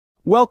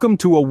Welcome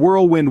to a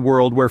whirlwind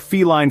world where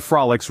feline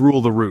frolics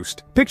rule the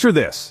roost. Picture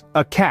this,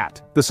 a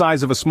cat, the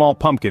size of a small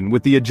pumpkin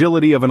with the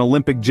agility of an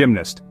Olympic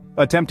gymnast,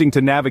 attempting to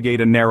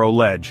navigate a narrow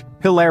ledge.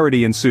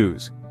 Hilarity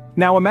ensues.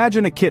 Now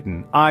imagine a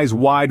kitten, eyes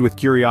wide with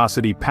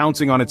curiosity,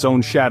 pouncing on its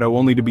own shadow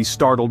only to be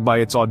startled by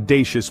its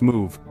audacious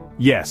move.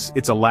 Yes,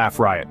 it's a laugh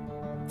riot.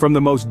 From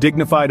the most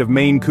dignified of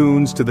Maine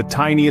Coons to the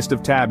tiniest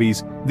of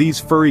tabbies,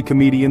 these furry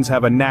comedians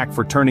have a knack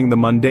for turning the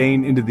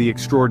mundane into the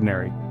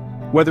extraordinary.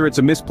 Whether it's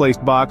a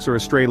misplaced box or a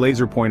stray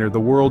laser pointer, the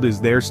world is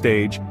their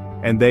stage,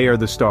 and they are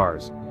the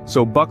stars.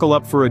 So buckle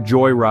up for a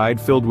joyride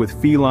filled with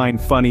feline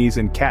funnies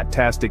and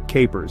cat-tastic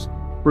capers.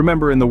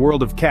 Remember, in the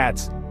world of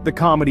cats, the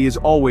comedy is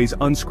always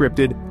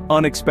unscripted,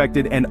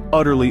 unexpected, and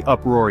utterly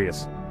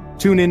uproarious.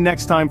 Tune in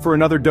next time for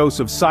another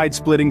dose of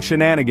side-splitting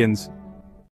shenanigans.